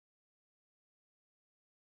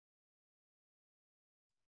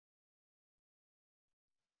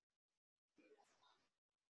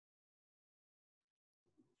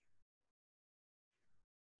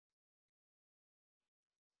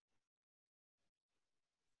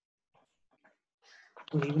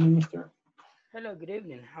Good evening, mister. Hello, good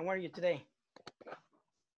evening. How are you today?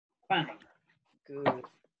 Fine. Good.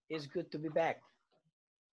 It's good to be back.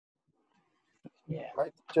 Yeah. Hi,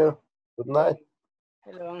 teacher. Good night.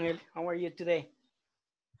 Hello, Angel. How are you today?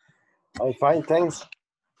 I'm fine, thanks.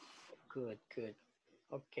 Good, good.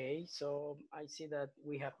 Okay, so I see that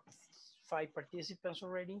we have 5 participants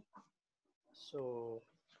already. So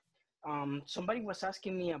somebody was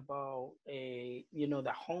asking me about, the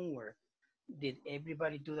homework. Did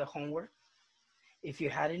everybody do the homework? If you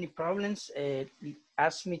had any problems,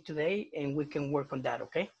 ask me today and we can work on that,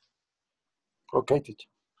 okay? Okay, teacher.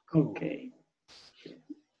 Cool. Okay.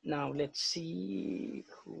 Now let's see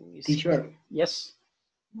who is Teacher. here. Yes.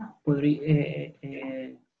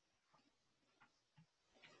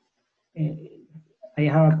 I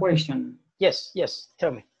have a question. Yes, yes.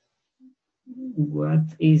 Tell me. What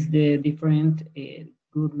is the different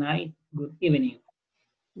good night, good evening?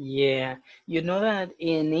 Yeah, you know that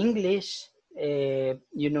in English,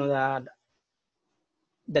 you know that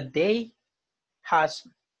the day has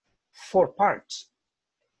 4 parts,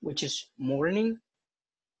 which is morning,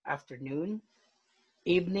 afternoon,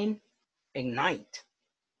 evening, and night.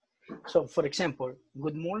 So, for example,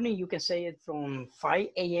 good morning, you can say it from 5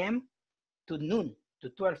 a.m. to noon, to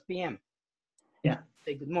 12 p.m. Yeah.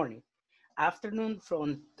 Say good morning. Afternoon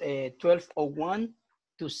from 12:01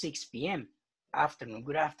 to 6 p.m. Afternoon,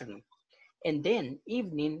 good afternoon. And then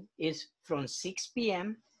evening is from 6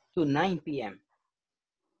 p.m. to 9 p.m.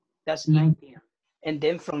 That's 9 p.m. And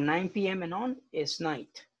then from 9 p.m. and on is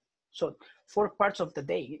night. So 4 parts of the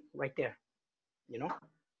day right there, you know?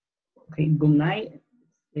 Okay, good night.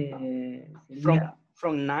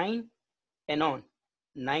 From 9 and on.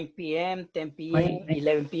 9 p.m., 10 p.m.,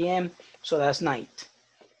 11 p.m. So that's night.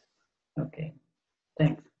 Okay,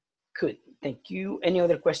 thanks. Good, thank you. Any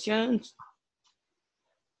other questions?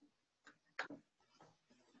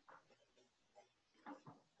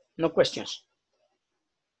 No questions.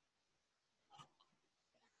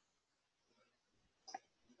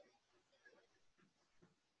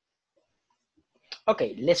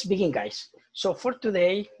 Okay, let's begin, guys. So for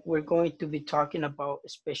today, we're going to be talking about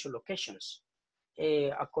special occasions.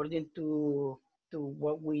 According to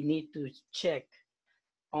what we need to check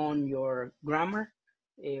on your grammar,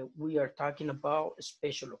 we are talking about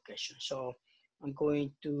special occasions. So I'm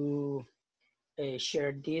going to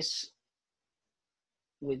share this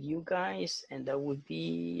with you guys, and that would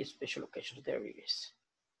be special occasions. There it is.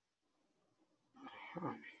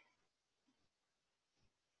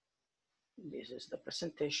 This is the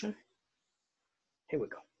presentation. Here we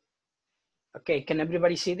go. Okay, can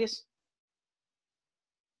everybody see this?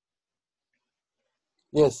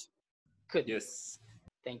 Yes. Good. Yes.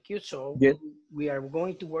 Thank you. So Yes. we are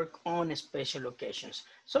going to work on special occasions.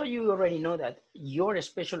 So you already know that your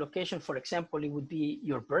special occasion, for example, it would be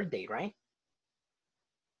your birthday, right?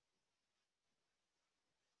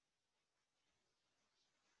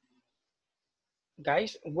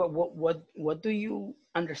 Guys, what do you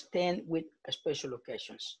understand with special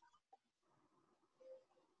occasions?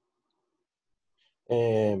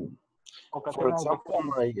 For example,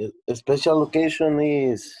 my special occasion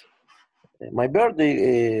is my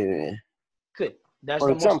birthday. Good. That's For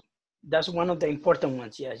the example. that's one of the important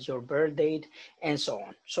ones. Yes, your birth date and so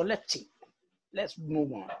on. So let's see. Let's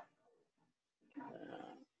move on.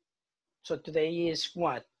 So today is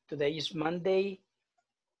what? Today is Monday,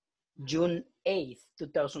 June 8th,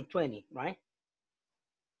 2020, right?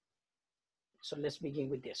 So let's begin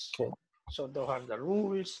with this. Okay. So those are the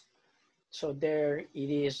rules. So there it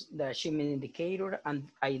is, the achievement indicator,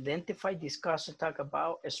 and identify, discuss, and talk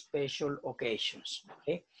about special occasions,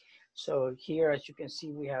 okay? So here, as you can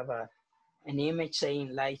see, we have an image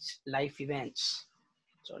saying life events.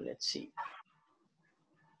 So let's see.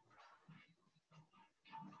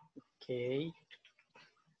 Okay.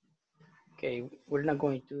 Okay, we're not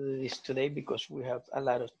going to do this today because we have a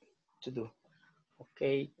lot to do.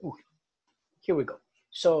 Okay, here we go.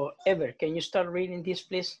 So Ever, can you start reading this,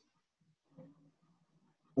 please?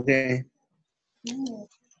 Okay.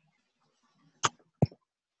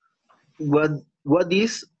 What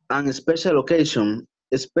is an special occasion?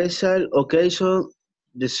 A special occasion,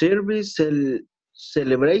 the service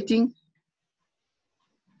celebrating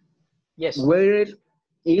Yes. where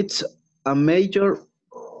it's a major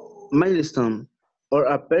milestone or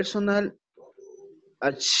a personal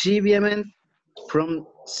achievement from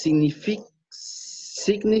significant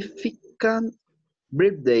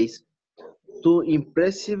birthdays to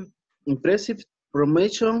impressive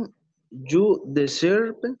promotion you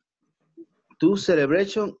deserve to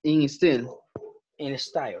celebration in style. In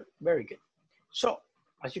style, very good. So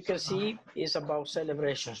as you can see, it's about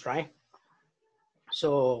celebrations, right?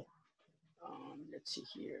 So let's see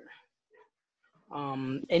here.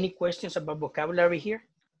 Any questions about vocabulary here?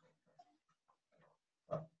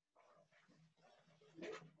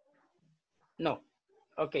 No.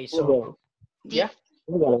 Okay, so yeah.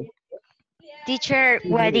 Teacher,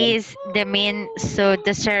 what is the mean so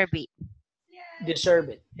deserve it? Deserve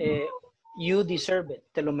it. You deserve it.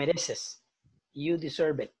 Te lo mereces. You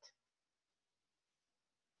deserve it.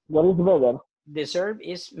 What is better? Deserve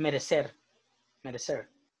is merecer. Merecer.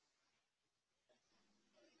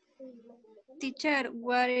 Teacher,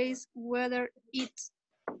 what is whether it's?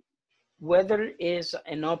 Whether is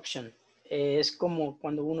an option. Es como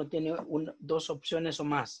cuando uno tiene dos opciones o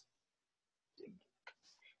más.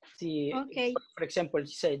 Si, Okay. for example,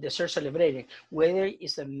 say deserve celebrating, whether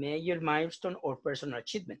it's a major milestone or personal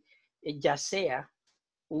achievement. Ya sea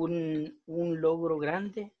un logro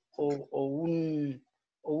grande o un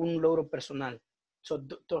logro personal. Son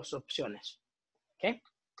dos opciones. Okay?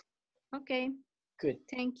 Okay. Good.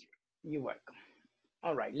 Thank you. You're welcome.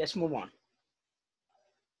 All right, let's move on.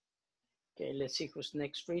 Okay, let's see who's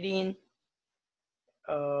next reading.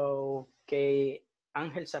 Okay,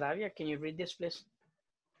 Angel Sarabia, can you read this, please?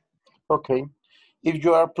 Okay. If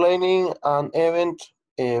you are planning an event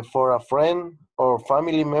for a friend or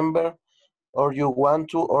family member, or you want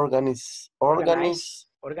to organize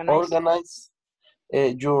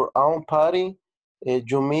your own party,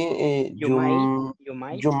 you might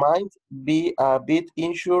be a bit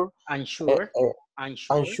unsure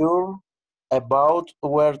about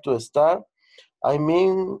where to start. I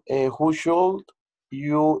mean, who should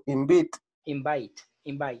you invite?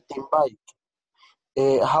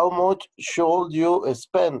 How much should you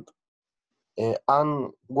spend?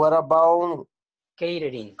 And what about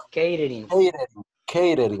catering?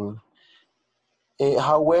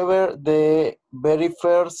 However, the very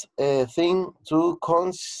first thing to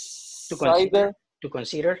consider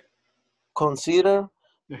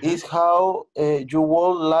is how you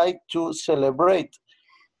would like to celebrate,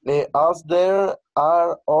 as there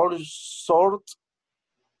are all sorts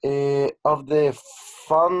of the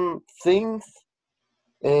fun things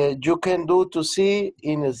you can do to see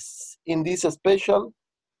in this special.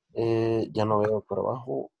 Ya no veo por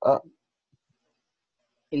abajo.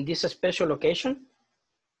 In this special occasion?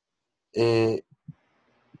 I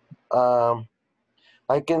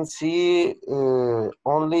can see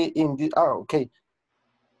only in the, okay.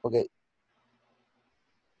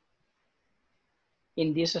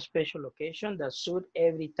 In this special occasion that suit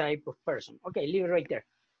every type of person. Okay, leave it right there.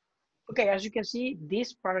 Okay, as you can see,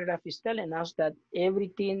 this paragraph is telling us that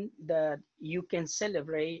everything that you can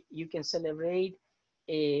celebrate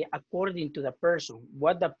according to the person,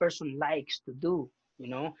 what the person likes to do, you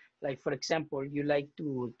know, like for example, you like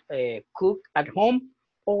to cook at home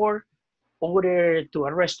or order to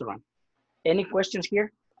a restaurant. Any questions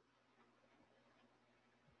here?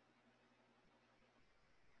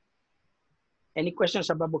 Any questions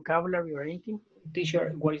about vocabulary or anything?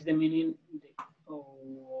 Teacher, what is the meaning of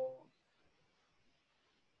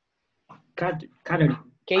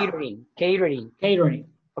catering? Catering.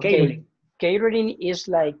 Okay. Catering is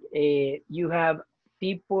like you have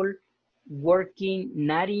people working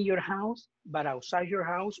not in your house, but outside your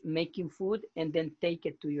house, making food and then take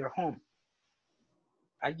it to your home.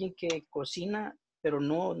 Alguien que cocina, pero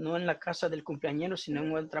no en la casa del cumpleañero, sino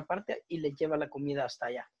en otra parte y le lleva la comida hasta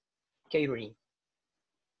allá. Catering.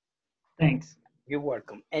 Thanks. You're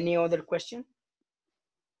welcome. Any other question?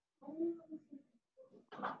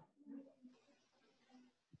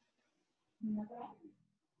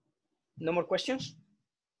 No more questions?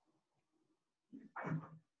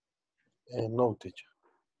 No, teacher.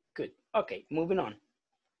 Good. Okay, moving on.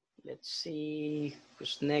 Let's see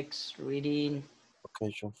who's next reading.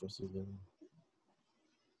 Occasion for celebrating.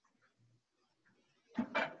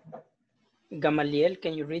 Gamaliel,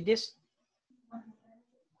 can you read this?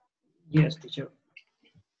 Yes, teacher.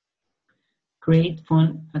 Create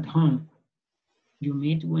fun at home. You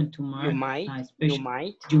might want to mark a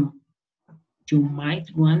special. You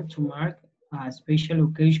might want to mark a special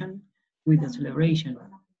occasion with a celebration.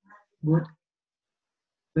 But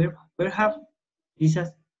perhaps this is.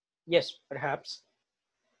 Yes, perhaps.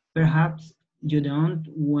 Perhaps you don't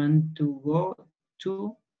want to go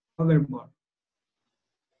too overboard.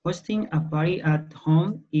 Hosting a party at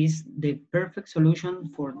home is the perfect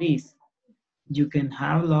solution for this. You can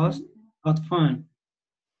have lots of fun,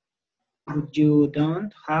 but you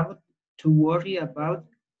don't have to worry about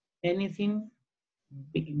anything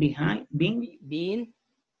being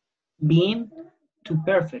too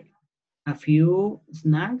perfect. A few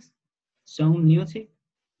snacks, some music,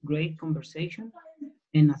 great conversation,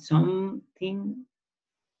 and something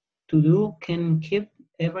to do can keep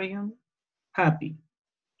everyone happy.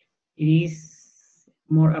 It is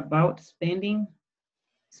more about spending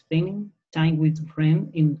time with friends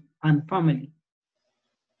and family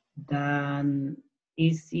than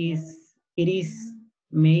it is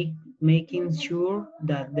making sure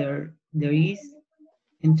that there is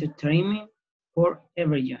entertainment for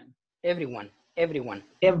everyone. Everyone.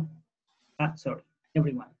 Ev- Sorry,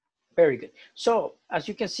 everyone. Very good. So as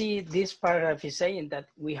you can see, this paragraph is saying that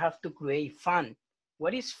we have to create fun.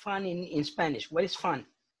 What is fun in Spanish? What is fun?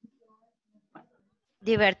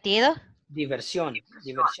 Divertido. Diversión.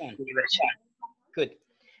 Good.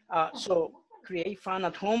 So create fun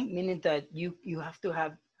at home, meaning that you have to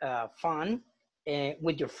have fun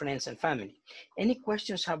with your friends and family. Any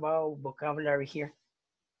questions about vocabulary here?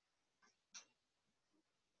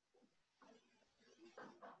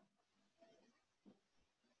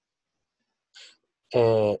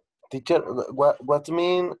 Teacher, what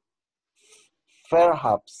mean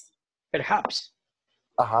perhaps? Perhaps.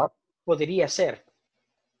 Uh-huh. Podría ser.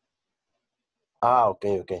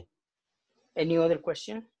 Okay. Any other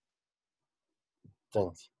question?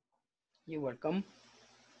 Thanks. You're welcome.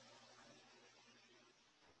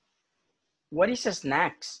 What is a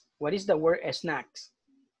snacks? What is the word snacks?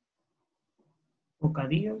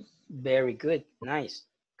 Bocadillos. Very good. Nice.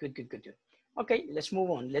 Good. Okay, let's move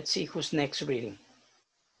on. Let's see who's next reading.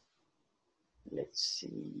 Let's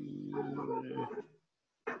see.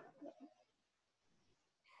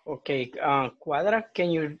 Okay, Quadra,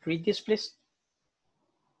 can you read this, please?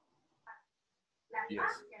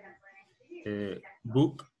 Yes.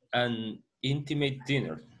 Book an intimate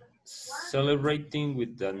dinner. Celebrating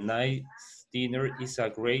with a nice dinner is a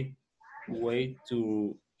great way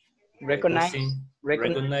to recognize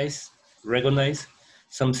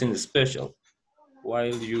something special.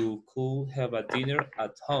 While you could have a dinner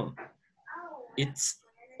at home, it's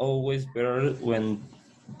always better when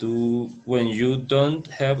you don't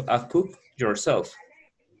have a cook yourself.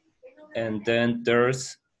 And then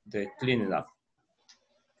there's the cleaning up.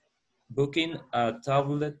 Booking a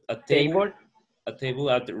table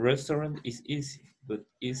at the restaurant is easy, but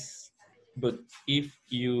if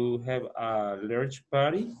you have a large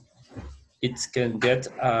party, it can get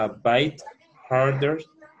a bit harder.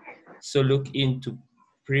 So look into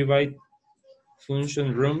private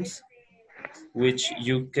function rooms, which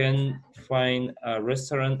you can find at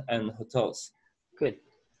restaurants and hotels. Good.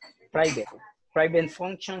 Private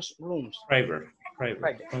functions rooms. Private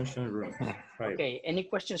function rooms. Private. Okay, any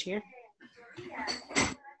questions here?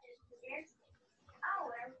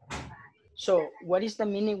 So what is the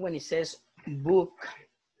meaning when it says book?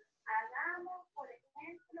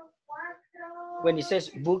 When it says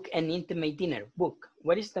book an intimate dinner, book.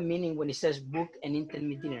 What is the meaning when it says book an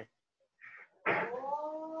intimate dinner?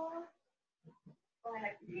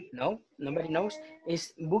 No, nobody knows.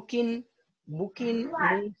 Is booking means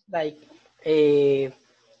like get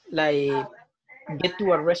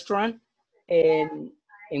to a restaurant and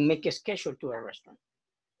make a schedule to a restaurant.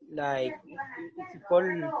 Like if you call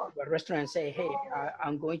a restaurant and say, hey,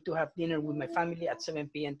 I'm going to have dinner with my family at 7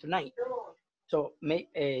 p.m. tonight. So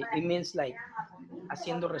it means like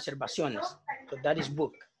haciendo reservaciones. So that is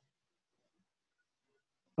book.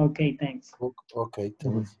 Okay, thanks. Okay,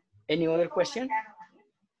 thanks. Any other question?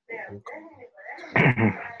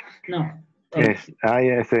 No. Yes,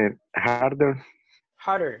 I said harder.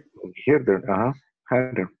 Harder.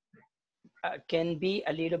 Harder. Can be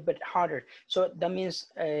a little bit harder. So that means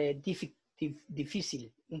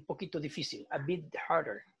difícil, un poquito difícil, a bit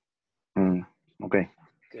harder. Okay.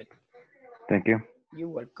 Good. Thank you. You're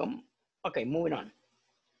welcome. Okay, moving on.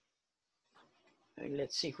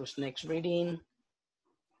 Let's see who's next reading.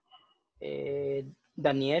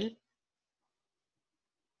 Daniel.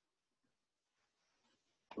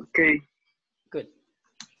 Okay. Good.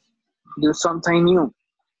 Do something new.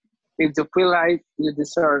 If you feel like you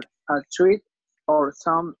deserve a treat or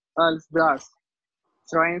someone else does,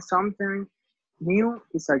 trying something new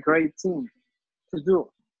is a great thing to do.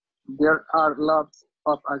 There are lots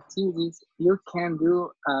of activities you can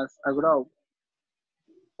do as a group,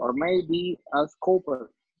 or maybe as couple.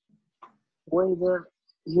 Whether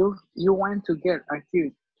you want to get a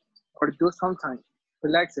kid or do something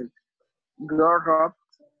relaxed, grow up,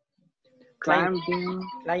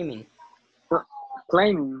 Climbing.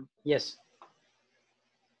 Yes.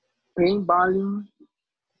 paintballing,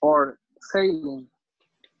 or sailing,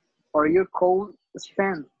 or you could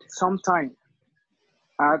spend some time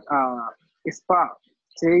at a spa,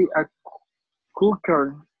 say a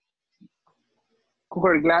cooker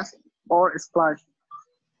glass, or splash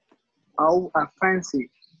out a fancy,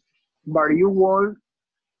 but you would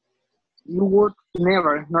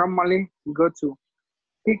never normally go to.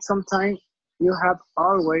 Pick something you have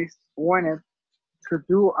always wanted to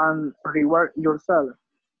do and reward yourself.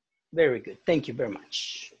 Very good. Thank you very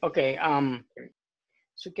much. Okay.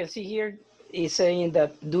 So you can see here, it's saying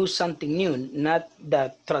that do something new, not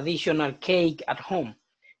the traditional cake at home.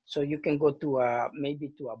 So you can go to maybe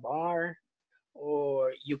to a bar,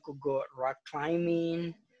 or you could go rock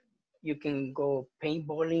climbing, you can go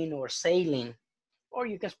paintballing or sailing, or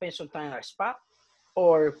you can spend some time at a spa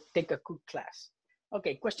or take a cook class.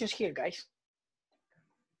 Okay, questions here, guys.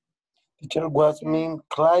 Teacher, what mean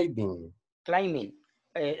climbing? Climbing,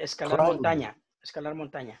 escalar Climbing. montaña, escalar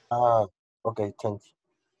montaña. Ah, okay, thanks.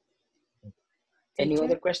 Any Teacher?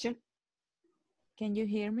 other question? Can you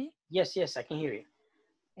hear me? Yes, yes, I can hear you.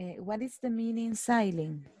 What is the meaning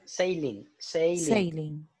sailing? Sailing, sailing,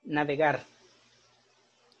 Sailing. navegar.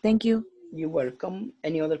 Thank you. You're welcome.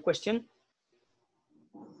 Any other question?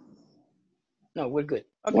 No, we're good.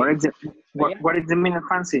 Okay. What is the meaning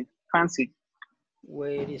fancy? Fancy.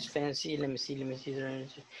 Where is fancy? Let me see.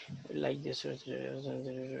 Like this.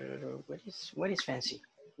 What is fancy?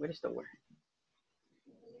 What is the word?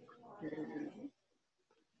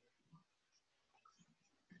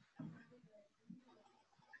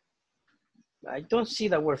 I don't see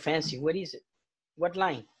the word fancy. What is it? What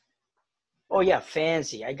line? Oh yeah,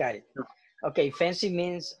 fancy. I got it. Okay, fancy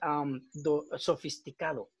means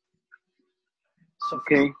sofisticado.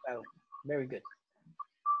 Okay. Sofisticado. Very good.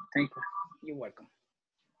 Thank you. You're welcome.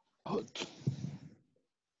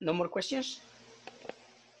 No more questions?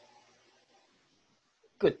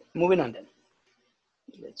 Good. Moving on then.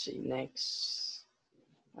 Let's see next.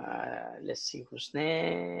 Let's see who's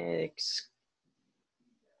next.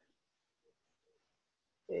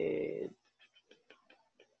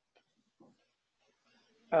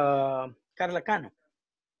 Carla Cano.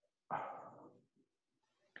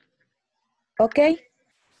 Okay,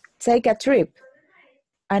 take a trip.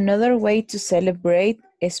 Another way to celebrate,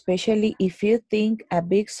 especially if you think a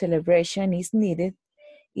big celebration is needed,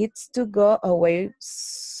 is to go away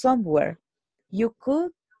somewhere. You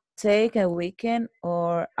could take a weekend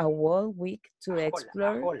or a whole week to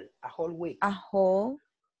explore a whole week. a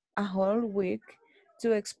whole week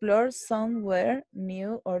to explore somewhere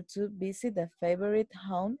new or to visit a favorite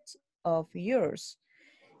haunt of yours.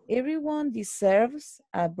 Everyone deserves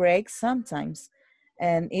a break sometimes,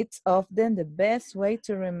 and it's often the best way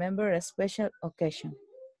to remember a special occasion.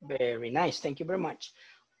 Very nice. Thank you very much.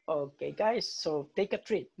 Okay, guys, so take a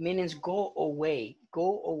trip means go away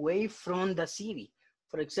from the city.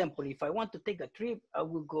 For example, if I want to take a trip, I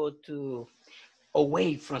will go to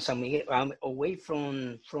away from San Miguel, away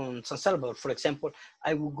from San Salvador. For example,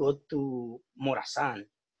 I will go to Morazán.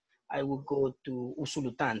 I will go to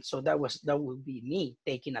Usulután. So that would be me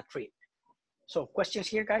taking a trip. So questions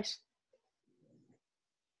here, guys?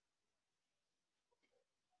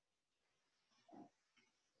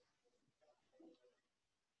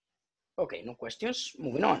 Okay, no questions.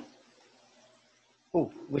 Moving on.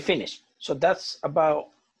 Oh, we finished. So that's about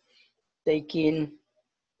taking,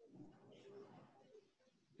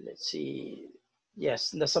 let's see.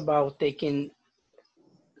 Yes, that's about taking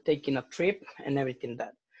a trip and everything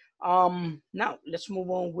that. Now let's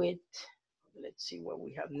move on with, let's see what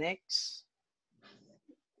we have next.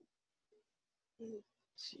 Let's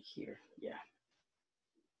see here, yeah.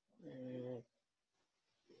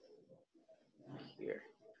 Here.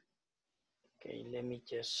 Okay, let me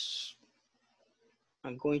just,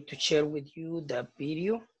 I'm going to share with you the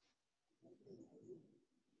video.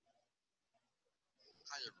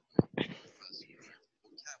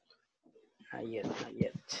 Not yet, not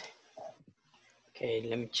yet. Okay,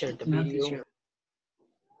 let me share the video.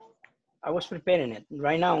 I was preparing it.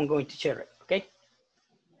 Right now I'm going to share it, okay?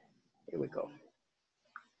 Here we go.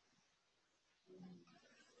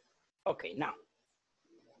 Okay, now.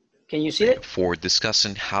 Can you see it? For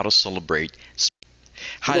discussing how to celebrate.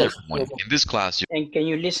 Hi everyone, in this class. And can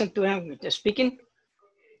you listen to him speaking?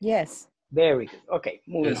 Yes. Very good. Okay,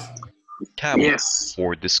 moving on. Yes.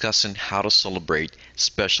 For discussing how to celebrate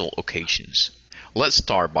special occasions. Let's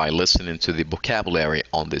start by listening to the vocabulary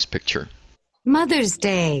on this picture. Mother's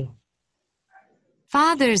Day,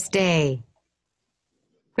 Father's Day,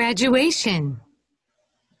 graduation,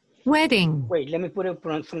 wedding. Wait, let me put it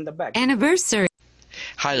from the back. Anniversary.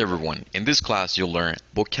 Hi everyone, in this class you'll learn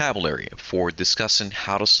vocabulary for discussing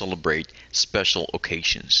how to celebrate special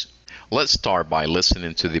occasions. Let's start by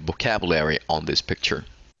listening to the vocabulary on this picture.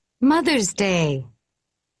 Mother's Day,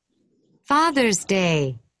 Father's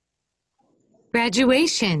Day,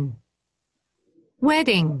 graduation,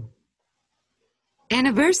 wedding,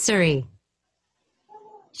 anniversary.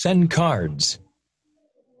 Send cards.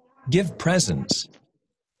 Give presents.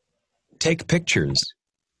 Take pictures.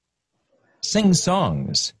 Sing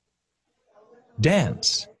songs.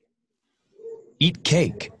 Dance. Eat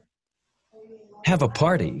cake. Have a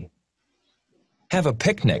party. Have a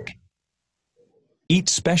picnic. Eat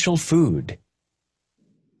special food.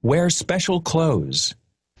 Wear special clothes.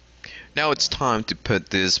 Now it's time to put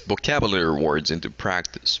these vocabulary words into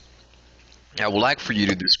practice. I would like for you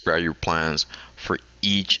to describe your plans for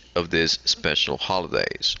each of these special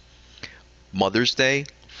holidays. Mother's Day,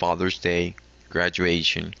 Father's Day,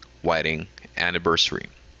 graduation, wedding, anniversary.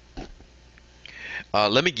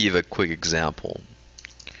 Let me give a quick example.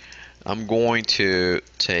 I'm going to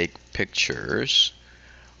take pictures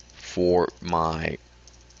for my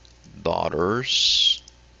daughter's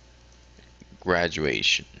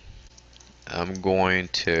graduation. I'm going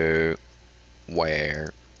to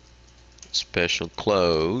wear special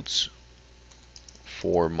clothes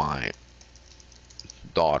for my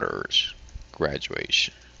daughter's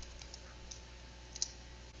graduation.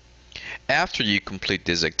 After you complete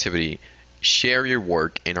this activity, share your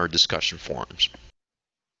work in our discussion forums.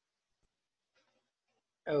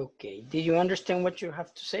 Okay, did you understand what you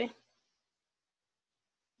have to say?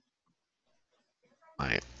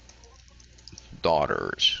 My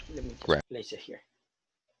daughter's Let me just graduation. place it here.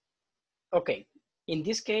 Okay, in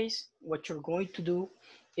this case, what you're going to do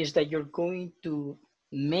is that you're going to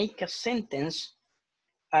make a sentence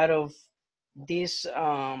out of these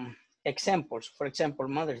examples. For example,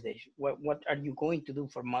 Mother's Day. What are you going to do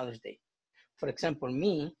for Mother's Day? For example,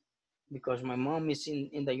 me, because my mom is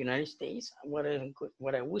in the United States, what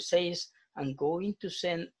I would say is I'm going to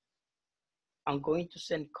send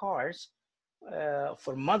cards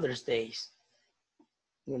for Mother's Days.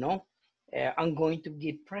 You know, I'm going to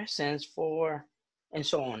give presents for, and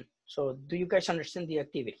so on. So do you guys understand the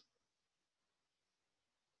activity?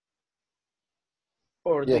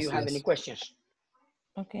 Or do you Yes, have any yes. questions?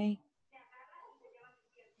 Okay.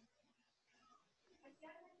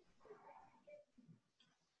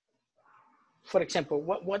 For example,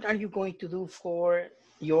 what are you going to do for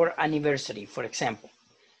your anniversary, for example?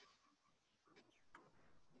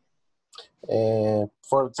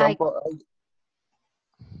 For example,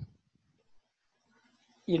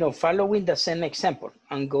 You know, following the same example,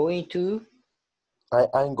 I'm going to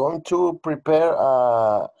I'm going to prepare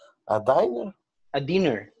a dinner. a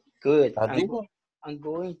dinner. Good. A dinner I'm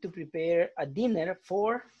going to prepare a dinner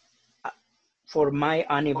for my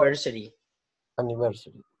anniversary.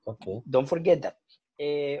 anniversary. Okay. Don't forget that.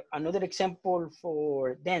 Another example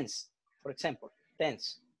for dance, for example,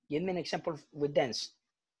 dance. Give me an example with dance.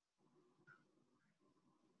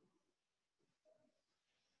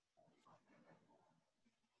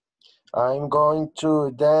 I'm going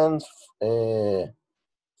to dance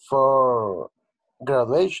for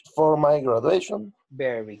graduation, for my graduation.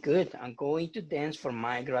 Very good. I'm going to dance for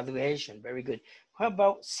my graduation. Very good. How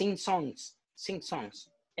about sing songs? Sing songs.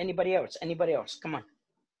 Anybody else? Anybody else? Come on.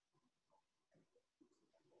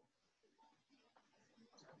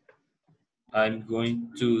 I'm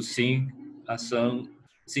going to sing song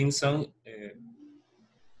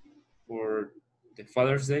for the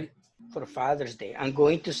Father's Day. For Father's Day. I'm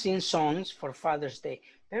going to sing songs for Father's Day.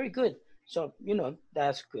 Very good. So, you know,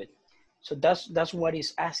 that's good. So that's what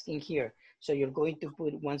it's asking here. So you're going to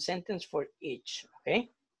put one sentence for each, okay?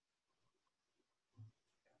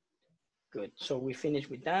 Good. So we finish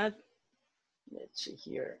with that. Let's see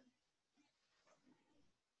here.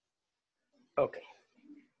 Okay.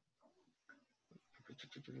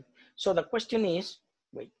 So the question is,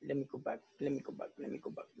 wait, let me go back.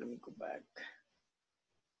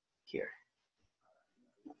 Here.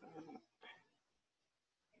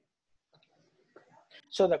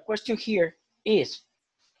 So the question here is,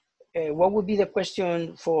 what would be the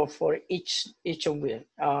question for each of them?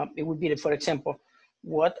 It would be, for example,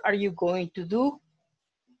 what are you going to do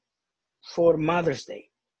for Mother's Day?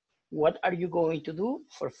 What are you going to do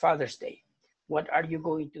for Father's Day? What are you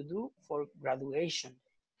going to do for graduation?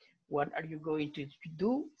 What are you going to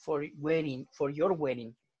do for your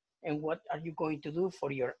wedding? And what are you going to do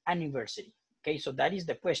for your anniversary? Okay, so that is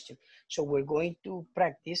the question. So we're going to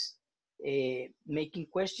practice making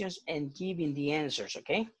questions and giving the answers,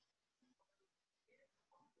 okay?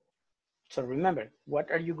 So remember,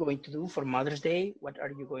 what are you going to do for Mother's Day? What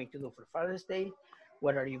are you going to do for Father's Day?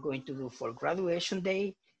 What are you going to do for graduation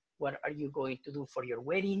day? What are you going to do for your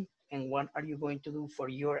wedding? And what are you going to do for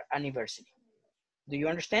your anniversary? Do you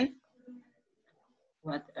understand?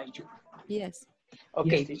 What are you? Yes.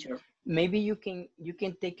 Okay, Yes, teacher. maybe you can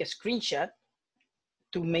take a screenshot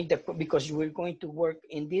to make the, because we're going to work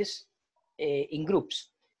in this in groups.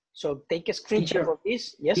 So take a screenshot Teacher, of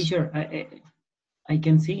this. Yes. teacher, I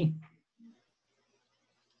can see.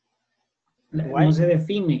 Why? No se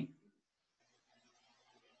define.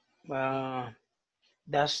 Let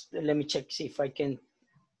me check, see if I can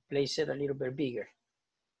place it a little bit bigger.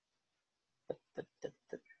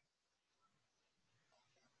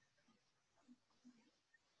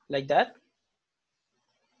 Like that?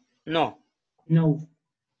 No. No.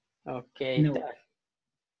 Okay. No.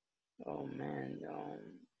 Oh man.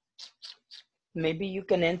 Maybe you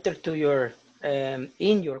can enter to your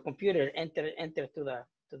in your computer. Enter to the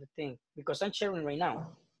thing because I'm sharing right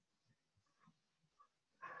now.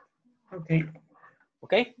 Okay.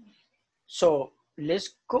 Okay. So let's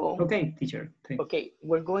go. Okay, teacher. Thanks. Okay,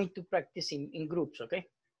 we're going to practice in groups. Okay.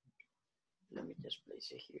 Let me just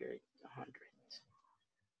place it here. 100.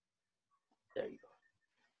 There you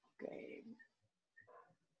go. Okay.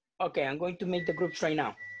 Okay, I'm going to make the groups right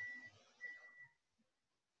now.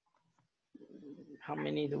 How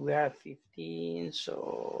many do we have? 15,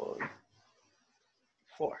 so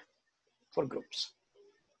 4 groups.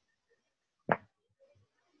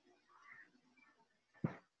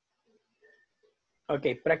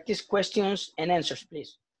 Okay, practice questions and answers,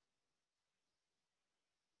 please.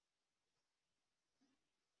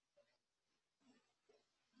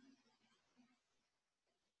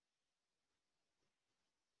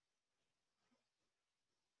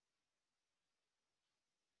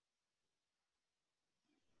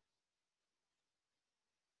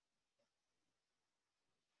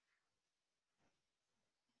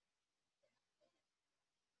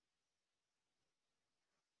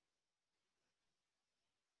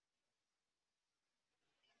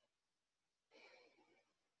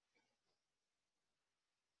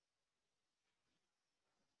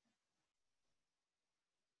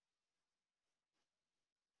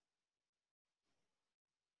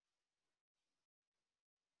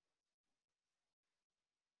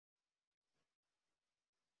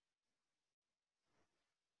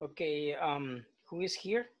 Okay, who is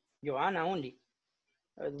here? Joanna only.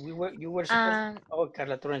 You were supposed to, oh,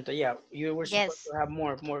 Carla Torrento, yeah, you were supposed Yes. to have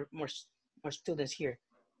more students here.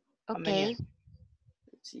 How many? Okay.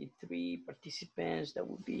 Let's see, 3 participants. That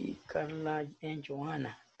would be Carla and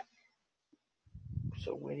Joanna.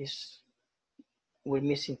 So we're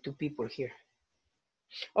missing 2 people here.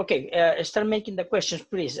 Okay, start making the questions,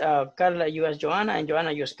 please. Carla, you ask Joanna, and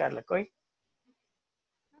Joanna, you ask Carla, okay?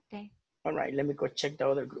 Okay. All right, let me go check the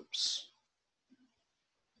other groups.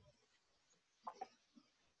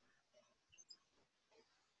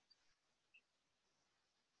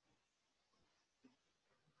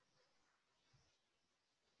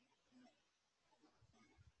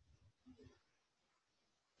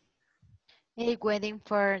 Waiting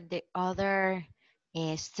for the other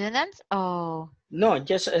students? Oh. No,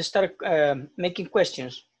 just start making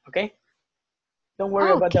questions, okay? Don't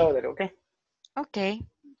worry about the other, okay? Okay.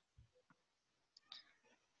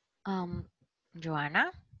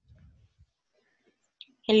 Joanna?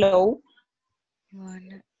 Hello.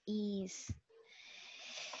 Joanna is...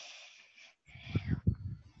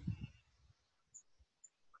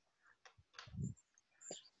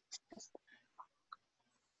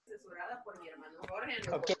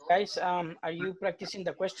 Okay, guys, are you practicing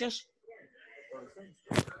the questions?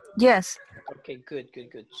 Yes. Okay, good.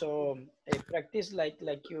 So practice like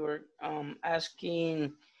you're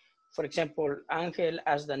asking, for example, Angel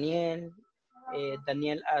asked Daniel,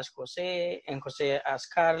 Daniel asked Jose, and Jose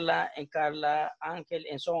asked Carla, and Carla, Angel,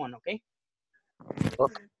 and so on, okay?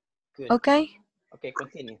 Okay. Good. Okay. Okay,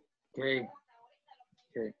 continue. Okay.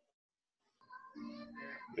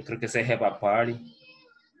 Yo creo que se have a party.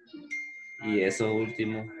 Y eso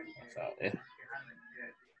último, vamos a ver.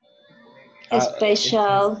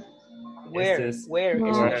 Special. Where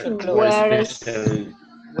No, special clothes? where Special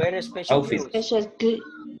Wear special outfit. clothes. special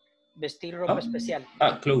Vestir ropa especial.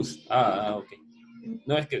 Clothes. Ok.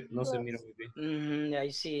 No, es que no se mira muy bien. I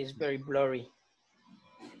see, it's very blurry.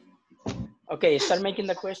 Okay, start making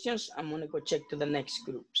the questions. I'm gonna go check to the next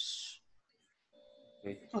groups.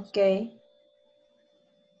 Okay.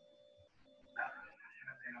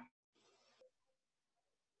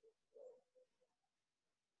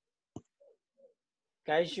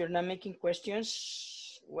 Guys, you're not making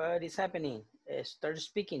questions. What is happening? Start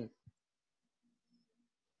speaking.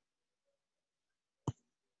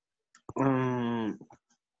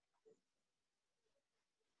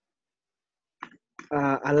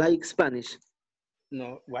 I like Spanish.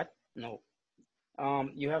 No, what? No.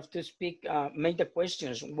 You have to speak, make the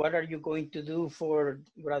questions. What are you going to do for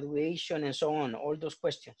graduation and so on? All those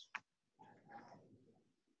questions.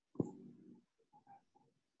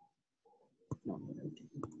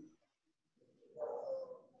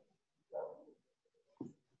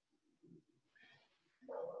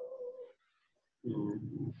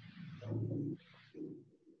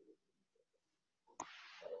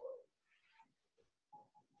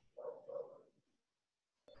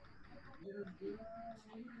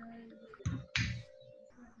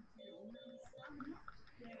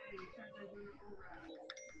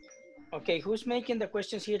 Okay, who's making the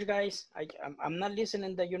questions here, guys? I'm not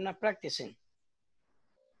listening that you're not practicing.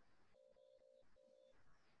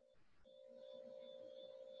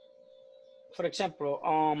 For example,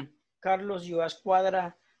 Carlos, you ask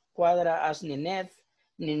Cuadra, Cuadra ask Ninette,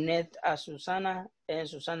 Ninette ask Susana, and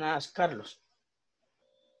Susana ask Carlos.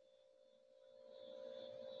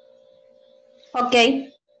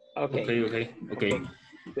 Okay. Okay. Okay.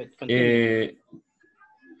 Good. Continue.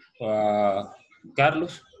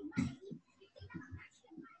 Carlos,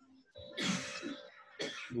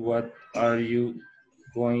 what are you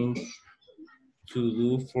going to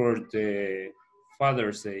do for the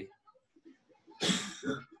Father's Day?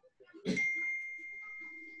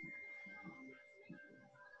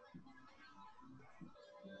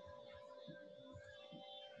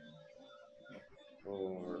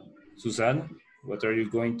 Or Susan, what are you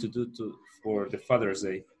going to do for the Father's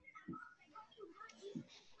Day?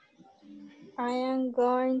 I am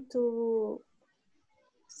going to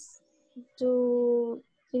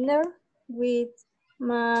dinner with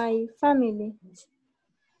my family.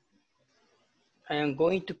 I am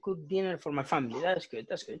going to cook dinner for my family. That's good.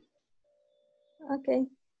 That's good. Okay.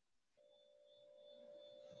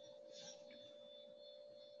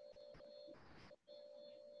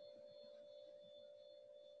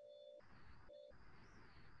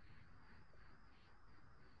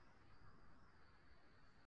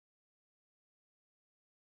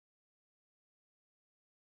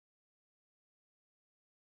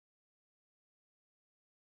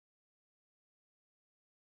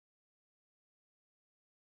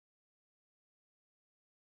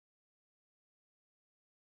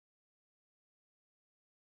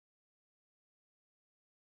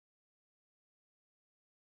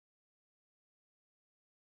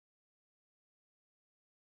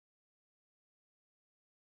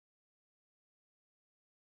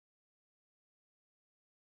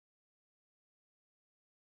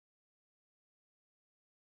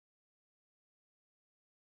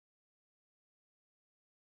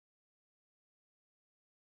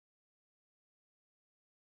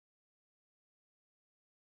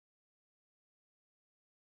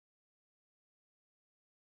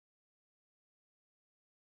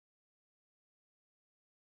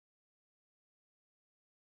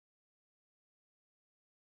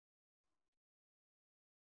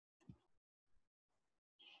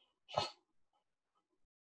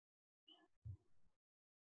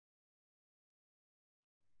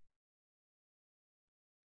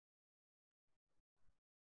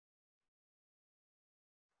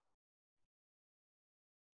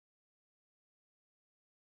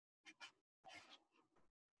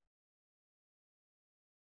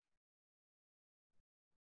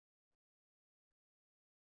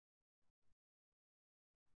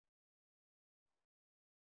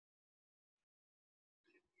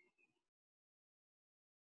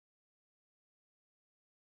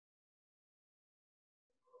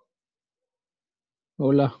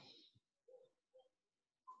 Hola.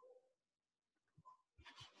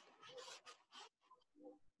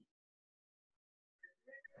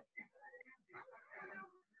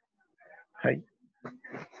 Hi.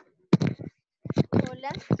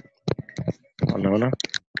 Hola. Hola, hola.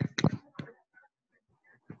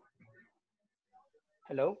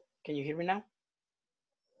 Hello, can you hear me now?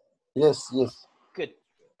 Yes. Good.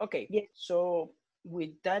 Okay, so with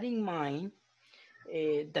that in mind,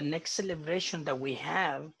 the next celebration that we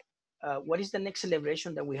have, what is the next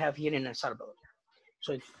celebration that we have here in El Salvador?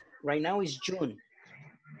 So right now is June.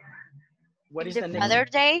 What is the next? Father's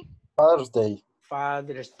Day? Father's Day.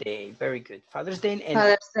 Father's Day, very good. Father's Day and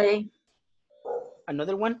Father's Day.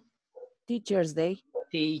 another one? Teacher's Day.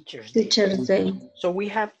 Teacher's Day. Teacher's Day. So we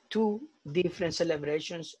have two different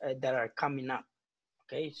celebrations that are coming up,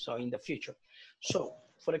 okay? So in the future. So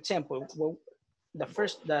for example, well,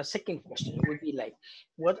 the second question would be like,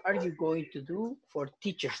 what are you going to do for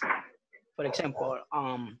Teacher's Day? For example,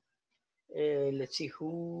 let's see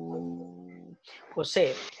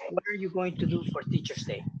Jose, what are you going to do for Teacher's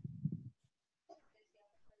Day?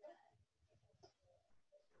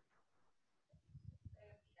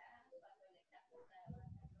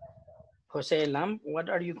 Jose Lam, what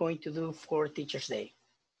are you going to do for Teacher's Day?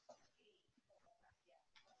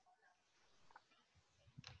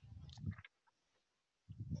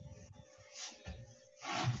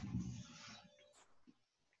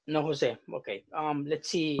 No, Jose. Okay. Let's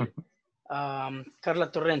see. Carla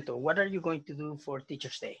Torrento, what are you going to do for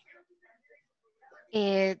Teacher's Day?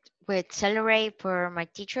 It would celebrate for my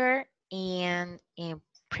teacher and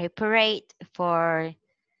prepare for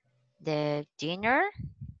the dinner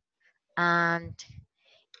and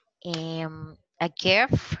a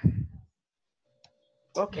gift.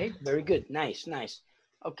 Okay, very good. Nice, nice.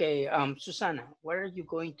 Okay, Susana, what are you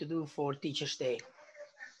going to do for Teacher's Day?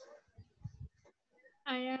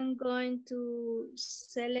 I am going to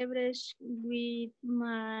celebrate with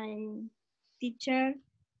my teacher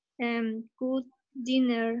and cook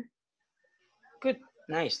dinner. Good,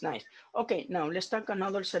 nice, nice. Okay, now let's talk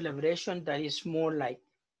another celebration that is more like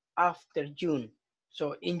after June.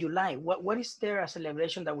 So in July, what is there a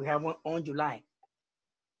celebration that we have on July?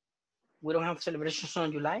 We don't have celebrations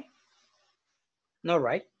on July? No,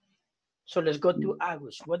 right? So let's go to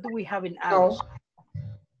August. What do we have in August?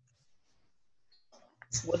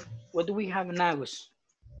 What do we have in August?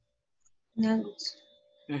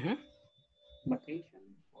 Mm-hmm.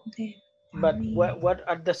 But what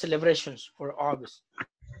are the celebrations for August?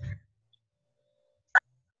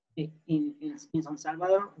 In San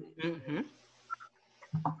Salvador, Mm-hmm.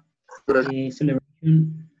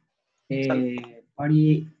 celebration,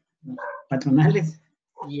 party patronales.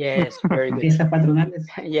 Yes, very good. Fiestas patronales.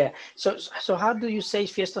 Yeah. So how do you say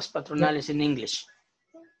fiestas patronales in English?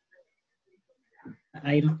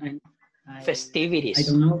 Festivities. I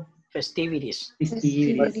don't know. Festivities.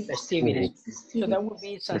 Festivities. Festivities. So that would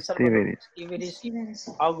be San Salvador festivities,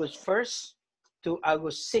 August 1st to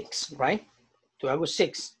August 6th, right? To August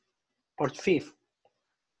 6th or 5th.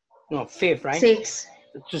 No, 5th, right? 6.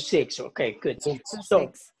 To 6. Okay, good. To So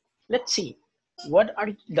 6. let's see.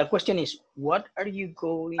 The question is, what are you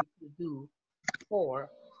going to do for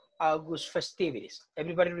August festivities?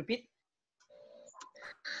 Everybody repeat.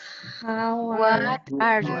 What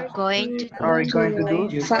are you going to Are we do going to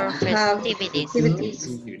do? for festivities?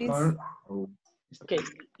 Okay,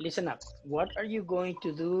 listen up. What are you going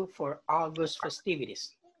to do for August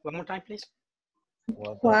festivities? One more time, please.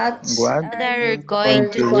 What What are you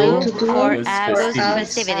going to do for August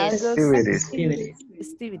festivities?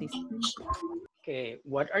 Festivities. Okay,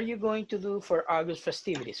 what are you going to do for August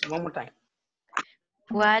festivities? One more time.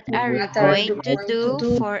 What are you going to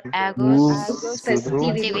do for August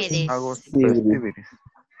festivities?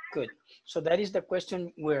 Good. So that is the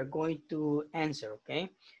question we're going to answer, okay?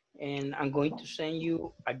 And I'm going to send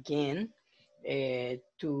you again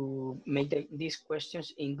to make these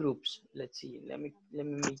questions in groups. Let's see. Let me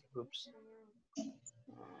make groups. Let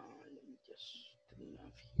me just turn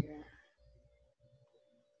off here.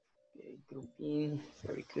 Okay, grouping.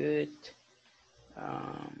 Very good.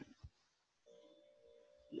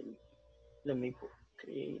 Let me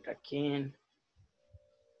create again.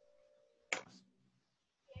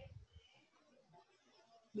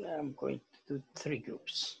 I'm going to do 3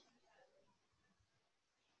 groups.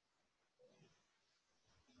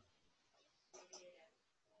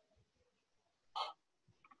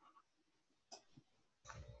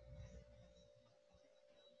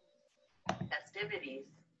 Festivities.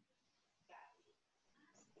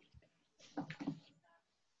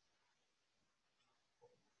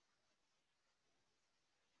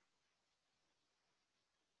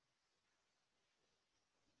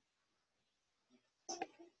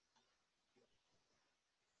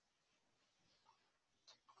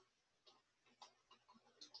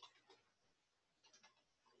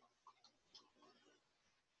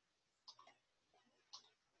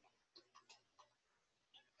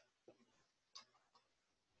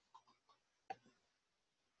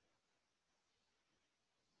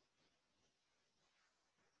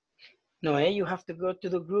 No, you have to go to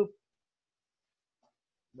the group.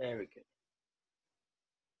 Very good.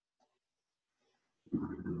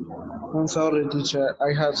 I'm sorry, teacher.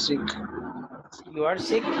 I have sick. You are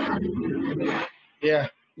sick? Yeah,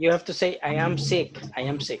 You have to say, I am sick. I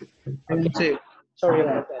am sick. I'm Okay. sick. Sorry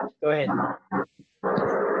about that. Go ahead.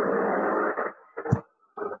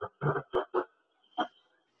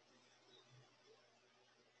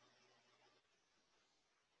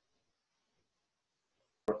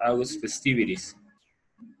 August festivities.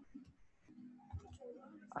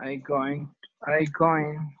 I going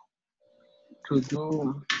to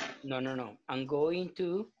do. No. I'm going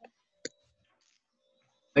to.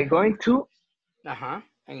 I going to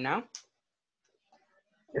And now?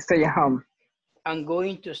 stay at home. I'm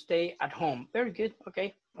going to stay at home. Very good.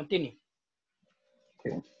 Okay. Continue.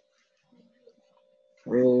 Okay.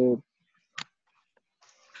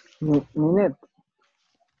 Minette.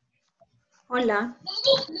 Hola.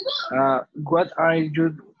 What are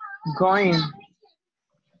you going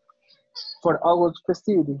for August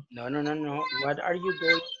festivity? No. What are you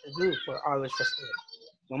going to do for August festivity?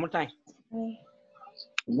 One more time.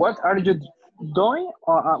 What are you doing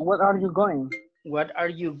or what are you going? What are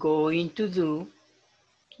you going to do?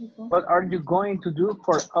 What are you going to do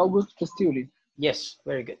for August festivity? Yes,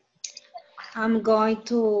 very good. I'm going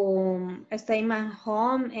to stay in my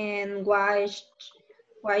home and watch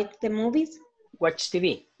the movies. Watch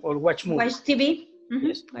TV or watch movies. Watch TV.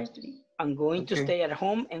 Yes. Watch TV. I'm going to stay at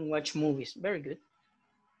home and watch movies. Very good.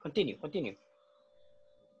 Continue.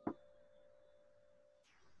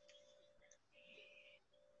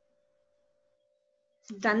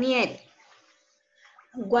 Daniel,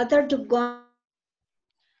 what are you going?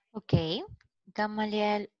 Okay,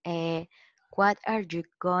 Gamaliel, what are you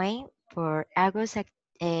going for August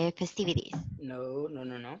festivities? No.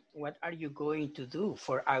 What are you going to do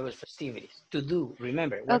for August festivities? To do,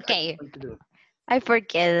 remember. What are you Okay, going to do? I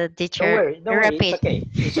forget, Don't teacher. worry. Repeat.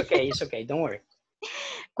 It's okay. Don't worry.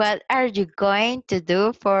 What are you going to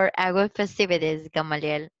do for August festivities,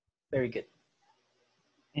 Gamaliel? Very good.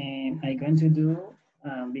 And I'm going to do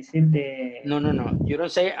visit the. No. You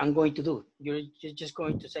don't say I'm going to do. You're just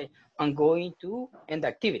going to say I'm going to end the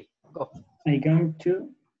activity. Go. I'm going to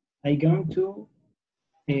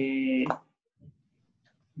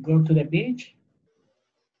go to the beach.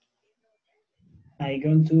 I'm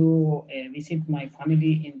going to visit my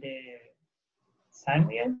family in the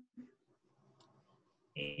Zambia.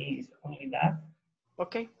 Is only that.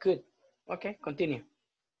 Okay, good. Okay, continue.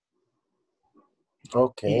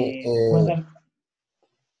 Okay. Dale.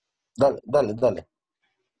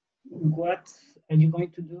 What are you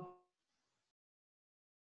going to do?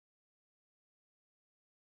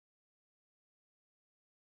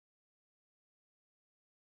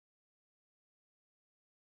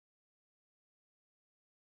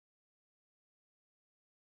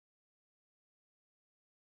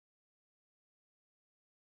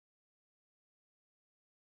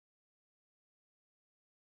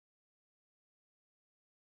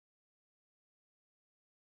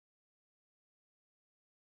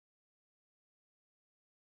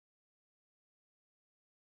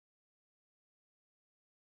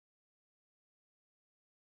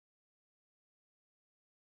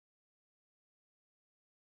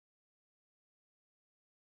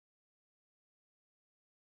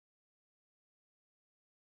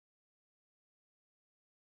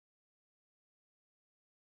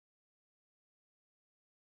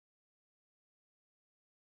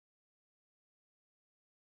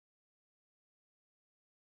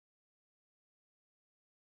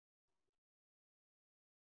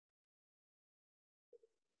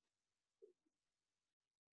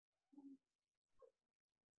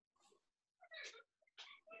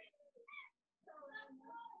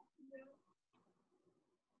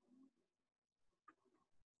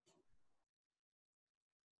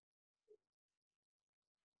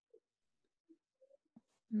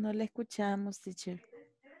 No le escuchamos, teacher.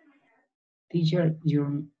 Teacher,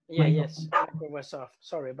 your Yes, microphone was off.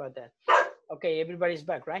 Sorry about that. Okay, everybody's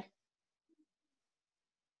back, right?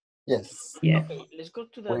 Yes. Okay, let's go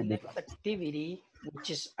to the next activity, which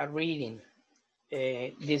is a reading.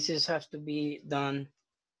 This has to be done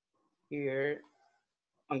here.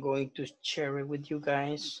 I'm going to share it with you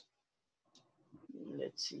guys.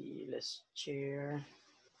 Let's see, let's share.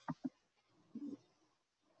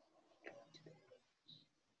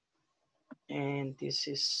 And this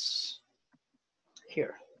is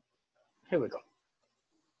here. Here we go.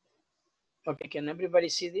 Okay, can everybody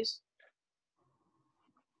see this?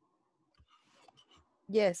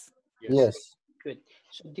 Yes. Yes. Good.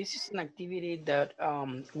 So this is an activity that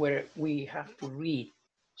where we have to read.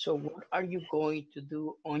 So what are you going to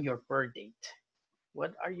do on your birth date?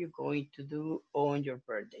 What are you going to do on your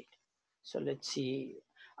birth date? So let's see.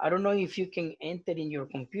 I don't know if you can enter in your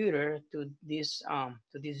computer to this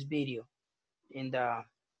video in the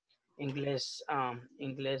Ingles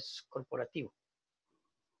Ingles Corporativo.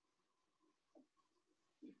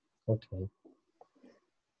 Okay.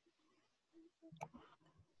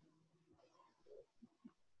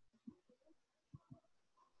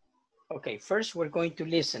 Okay, first we're going to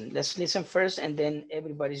listen. Let's listen first and then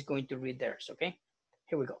everybody's going to read theirs, okay?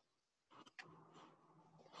 Here we go.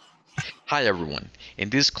 Hi everyone. In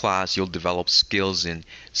this class, you'll develop skills in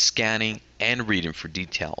scanning and reading for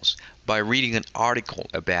details by reading an article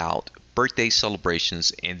about birthday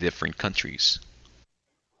celebrations in different countries.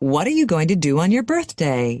 What are you going to do on your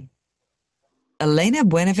birthday? Elena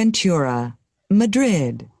Buenaventura,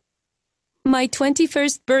 Madrid. My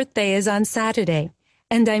 21st birthday is on Saturday,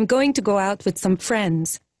 and I'm going to go out with some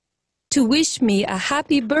friends. To wish me a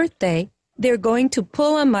happy birthday, they're going to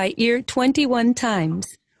pull on my ear 21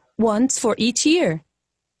 times. once for each ear.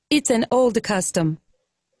 It's an old custom.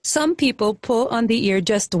 Some people pull on the ear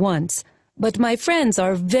just once, but my friends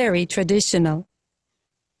are very traditional.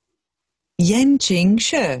 Yenqing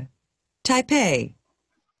She, Taipei.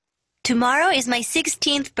 Tomorrow is my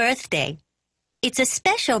 16th birthday. It's a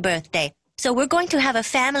special birthday, so we're going to have a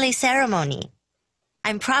family ceremony.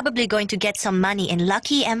 I'm probably going to get some money in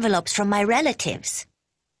lucky envelopes from my relatives.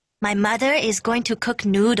 My mother is going to cook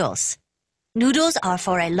noodles. Noodles are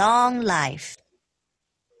for a long life.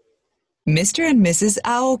 Mr. and Mrs.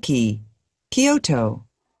 Aoki, Kyoto.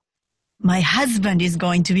 My husband is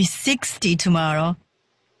going to be 60 tomorrow.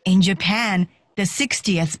 In Japan, the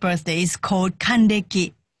 60th birthday is called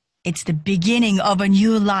Kandeki. It's the beginning of a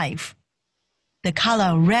new life. The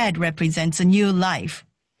color red represents a new life,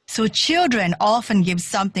 so children often give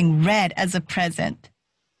something red as a present.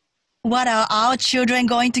 What are our children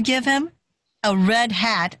going to give him? A red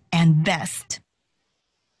hat and vest.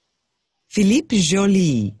 Philippe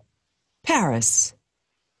Joly, Paris.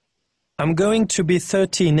 I'm going to be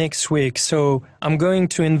 30 next week, so I'm going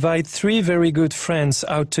to invite 3 very good friends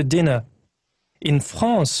out to dinner. In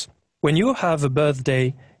France, when you have a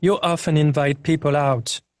birthday, you often invite people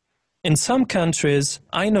out. In some countries,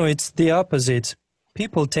 I know it's the opposite.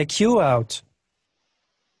 People take you out.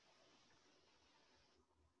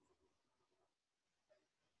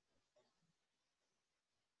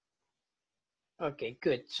 Okay,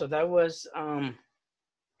 good. So that was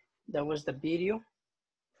the video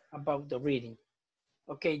about the reading.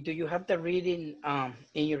 Okay, do you have the reading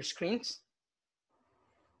in your screens?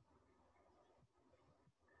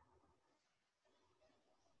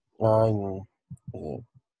 I'm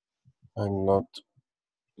not.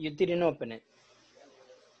 You didn't open it.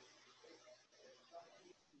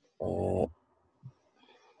 Uh,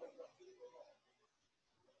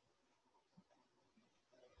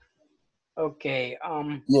 Okay.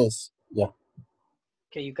 yes. Yeah.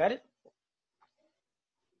 Okay, you got it?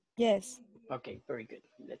 Yes. Okay, very good.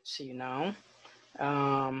 Let's see now.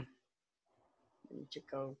 Let me check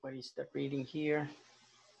out what is the reading here.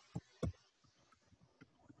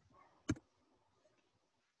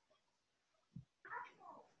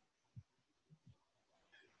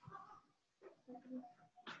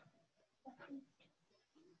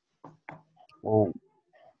 Oh.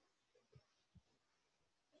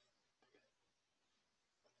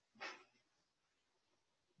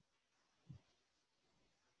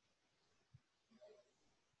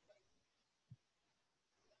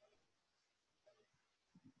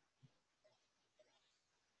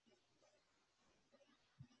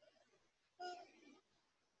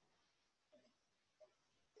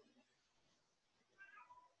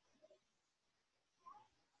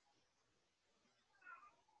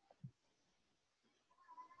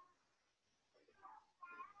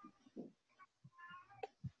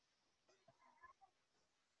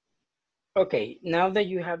 Okay, now that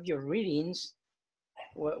you have your readings,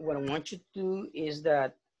 what I want you to do is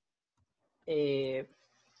that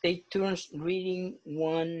take turns reading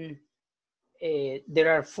one.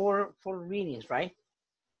 There are four readings, right?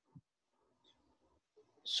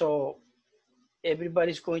 So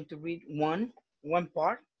everybody's going to read one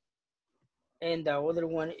part, and the other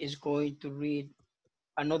one is going to read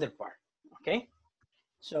another part, okay?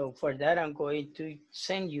 So for that, I'm going to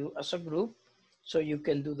send you as a group so you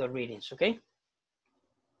can do the readings, okay?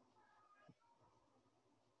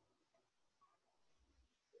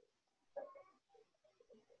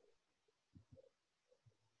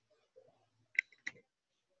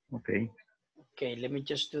 Okay. Okay, let me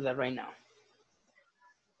just do that right now.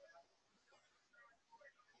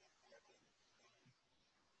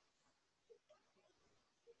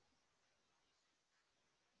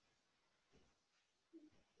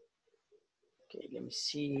 Okay, let me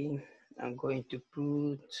see. I'm going to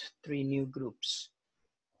put 3 new groups.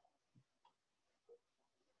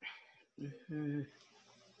 Okay,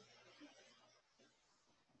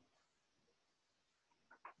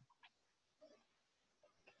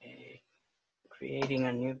 creating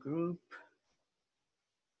a new group.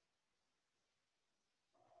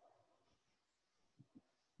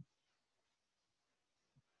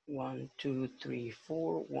 One, two, three,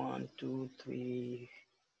 four. 1, 2, 3,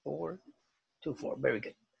 4. 2, 4. Very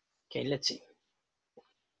good. Okay, let's see.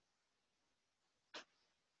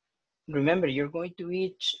 Remember, you're going to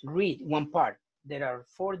each read one part. There are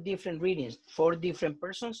 4 different readings, 4 different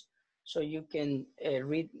persons, so you can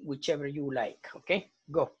read whichever you like. Okay,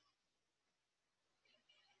 go.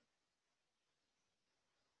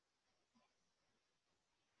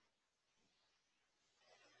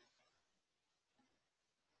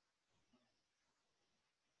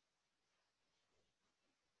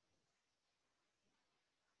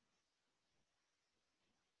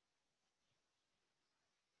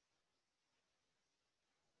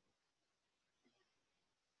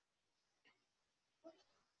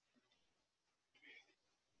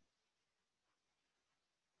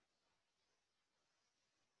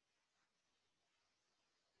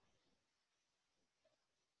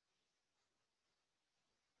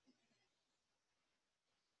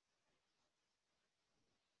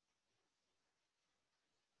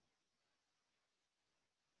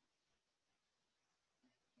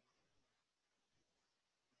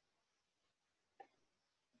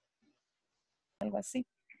 algo así.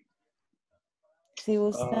 Si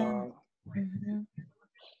gusta. Ujú.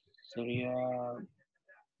 Sería,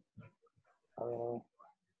 a ver,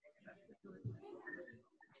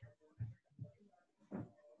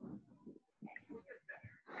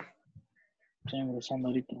 estoy ingresando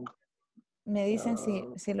ahorita. Me dicen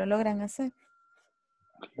si lo logran hacer.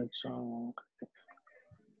 Reflexión.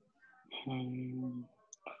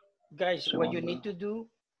 Guys, what you Segundo.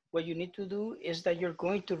 need to do is that you're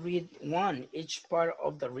going to read each part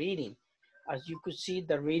of the reading. As you could see,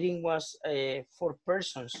 the reading was 4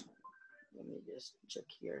 persons. Let me just check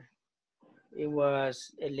here. It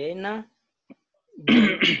was Elena,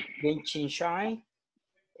 Ben Chinshai,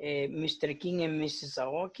 Mr. King and Mrs.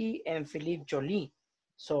 Aoki, and Philippe Jolie.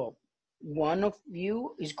 So one of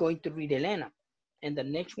you is going to read Elena, and the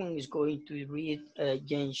next one is going to read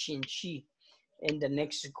Yen Xin Shi, and the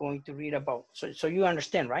next is going to read about. So you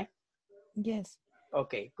understand, right? Yes.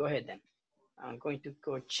 Okay, go ahead then. I'm going to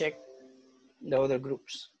go check the other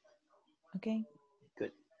groups. Okay.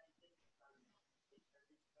 Good.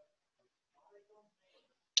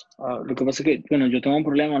 Lo que pasa es que, bueno, yo tengo un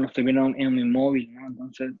problema, lo estoy viendo en mi móvil, ¿no?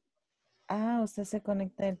 Entonces. Ah, usted se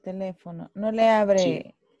conecta el teléfono. ¿No le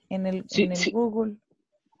abre en el Google?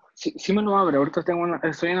 Sí me lo abre. Ahorita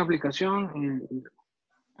estoy en la aplicación y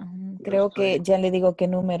creo que ya le digo qué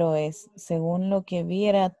número es. Según lo que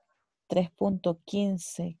viera,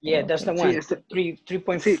 3.15. Yeah, that's the one.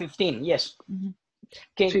 3.15. Yes.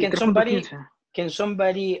 Can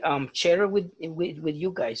somebody share it with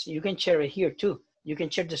you guys? You can share it here too. You can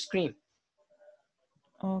share the screen.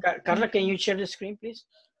 Okay. Carla, can you share the screen, please?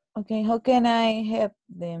 Okay, how can I help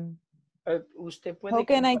them? Usted puede How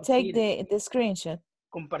can I take the screenshot?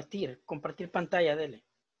 Compartir pantalla, dele.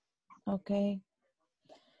 Okay.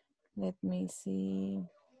 Let me see.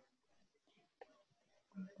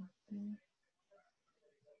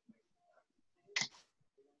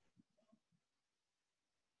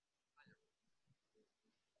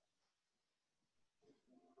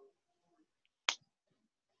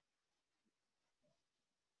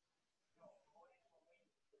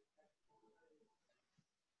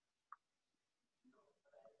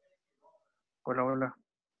 Hola.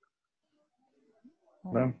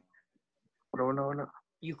 Hola.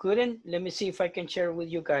 You couldn't? Let me see if I can share with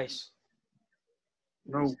you guys.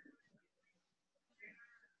 No.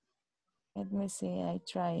 Let me see, I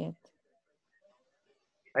try it.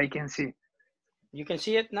 I can see. You can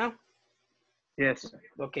see it now? Yes.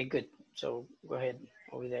 Okay, good. So go ahead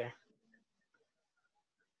over there.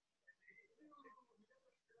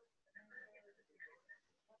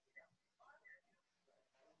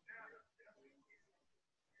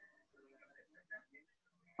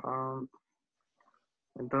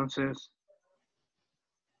 Entonces.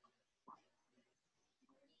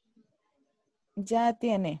 Ya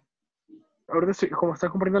tiene. Ahorita como está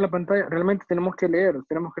compartiendo la pantalla, realmente tenemos que leer,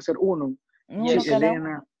 tenemos que ser uno. Uno sí, cada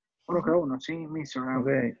Elena, uno cada uno, sí, Mr.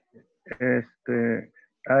 Okay.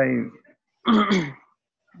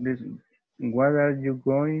 What are you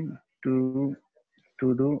going to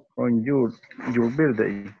do on your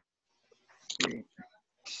birthday?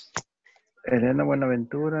 Elena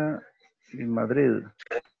Buenaventura in Madrid.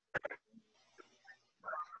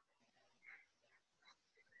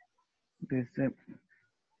 Dice,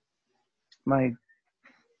 my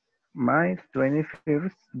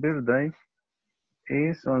 21st birthday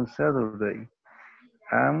is on Saturday,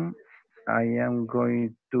 and I am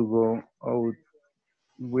going to go out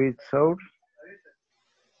with some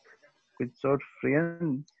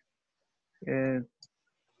friends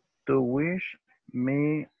to wish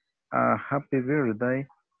me a happy birthday.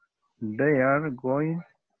 They are going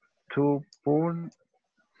to put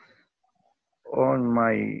on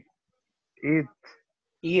my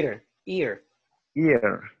ear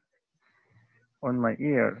on my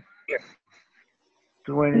ear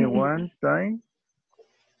 21 times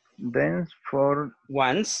dance for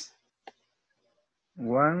once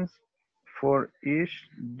for each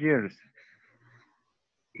years.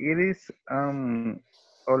 It is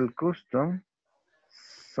old custom.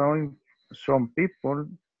 Some people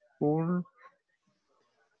pull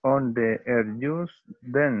on the air use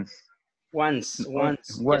dance once.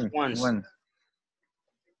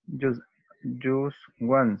 Just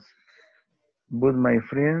once. But my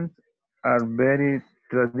friends are very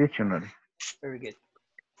traditional. Very good.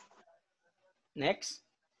 Next.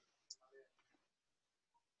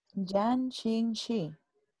 Yan Xin Shi,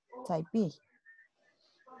 Taipei.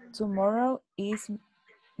 Tomorrow is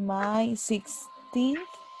my 16th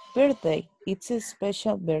birthday. It's a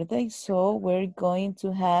special birthday, so we're going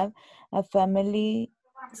to have a family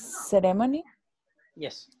ceremony.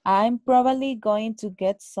 Yes. I'm probably going to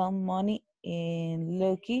get some money in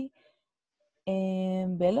lucky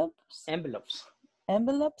envelopes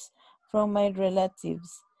from my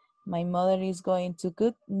relatives. My mother is going to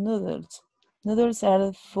cook noodles. Noodles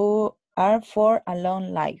are for a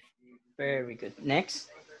long life. Very good. Next.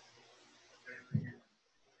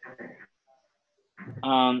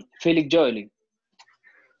 Felix Jolie.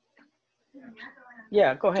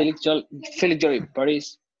 Yeah, go ahead. Felix Jolie,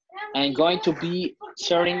 Paris. I'm going to be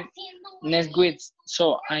sharing next week,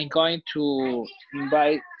 so I'm going to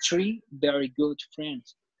invite 3 very good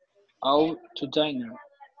friends out to dinner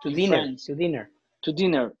in France. To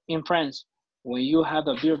dinner in France. When you have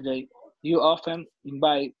a birthday, you often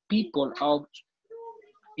invite people out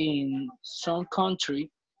in some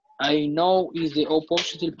country. I know is the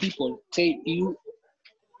opposite people take you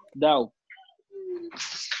down.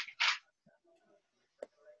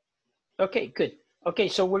 Okay, good. Okay,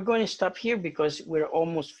 so we're going to stop here because we're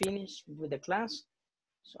almost finished with the class.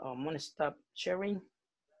 So I'm going to stop sharing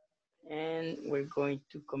and we're going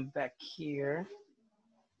to come back here.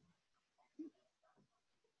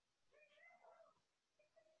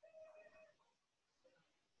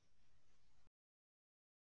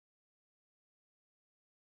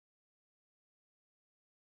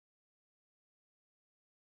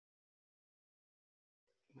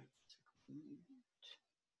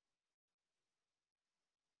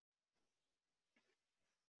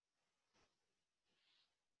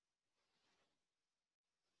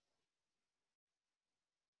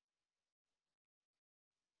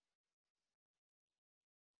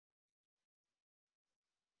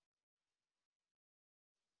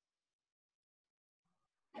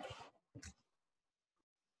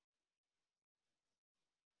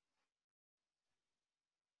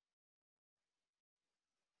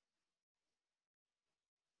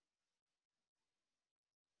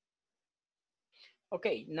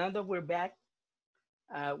 Okay, now that we're back,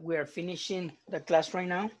 we are finishing the class right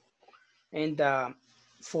now. And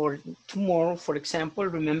for tomorrow, for example,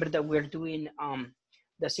 remember that we're doing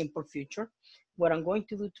the simple future. What I'm going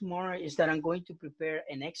to do tomorrow is that I'm going to prepare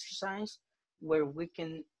an exercise where we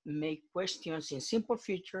can make questions in simple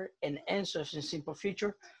future and answers in simple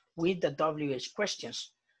future with the WH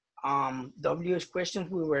questions. WH questions,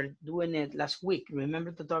 we were doing it last week.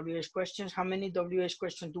 Remember the WH questions? How many WH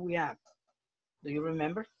questions do we have? Do you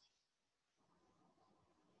remember?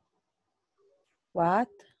 What?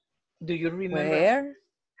 Do you remember? Where?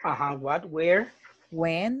 What? Where?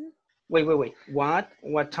 When? Wait.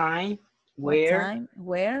 What time? Where? What time?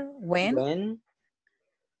 Where? When?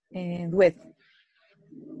 And with.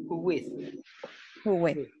 Who with? Who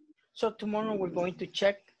with? So tomorrow we're going to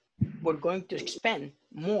check, we're going to expand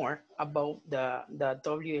more about the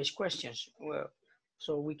WH questions. Well,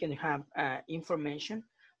 so we can have information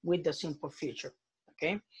with the simple future,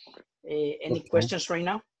 okay? Any questions right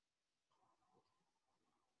now?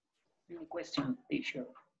 No question, teacher.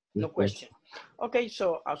 No question. Okay,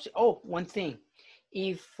 so I'll say, one thing.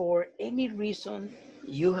 If for any reason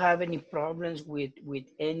you have any problems with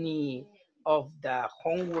any of the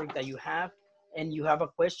homework that you have and you have a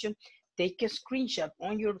question, take a screenshot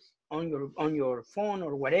on your phone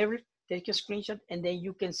or whatever, take a screenshot and then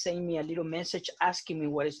you can send me a little message asking me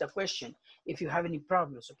what is the question if you have any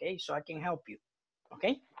problems, okay? So I can help you,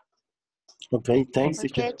 okay? Okay, thanks,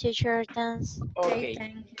 teacher. Okay, teacher, thanks. Okay,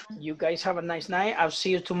 thank you. you guys have a nice night. I'll see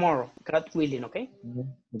you tomorrow, God willing, okay? Good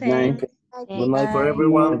night. Thanks. Good night for Bye.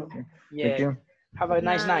 everyone. Yeah, Thank you. have a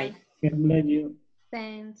nice night. God bless you.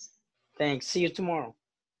 Thanks. Thanks, see you tomorrow.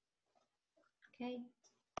 Okay.